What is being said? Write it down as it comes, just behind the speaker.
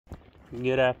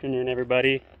Good afternoon,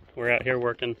 everybody. We're out here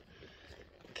working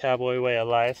Cowboy Way of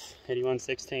Life,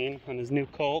 8116, on his new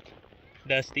Colt,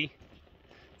 Dusty.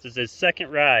 This is his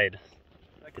second ride.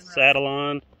 The saddle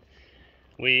on.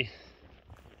 We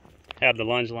had the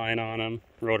lunge line on him,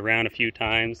 rode around a few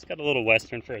times, got a little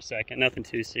western for a second, nothing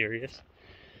too serious.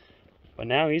 But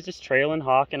now he's just trailing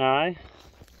Hawk and I.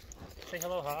 Say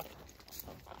hello, Hawk.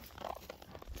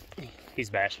 He's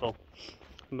bashful.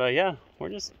 But yeah, we're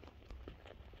just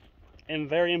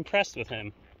very impressed with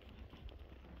him.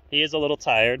 He is a little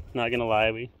tired, not gonna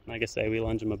lie. Like I say, we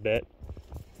lunged him a bit,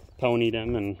 ponied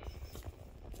him, and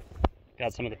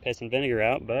got some of the piss and vinegar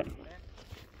out, but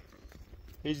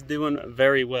he's doing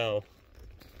very well.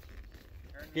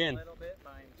 Again,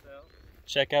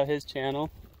 check out his channel.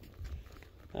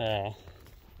 And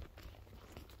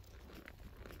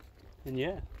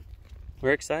yeah,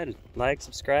 we're excited. Like,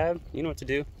 subscribe, you know what to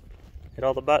do. Hit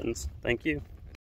all the buttons. Thank you.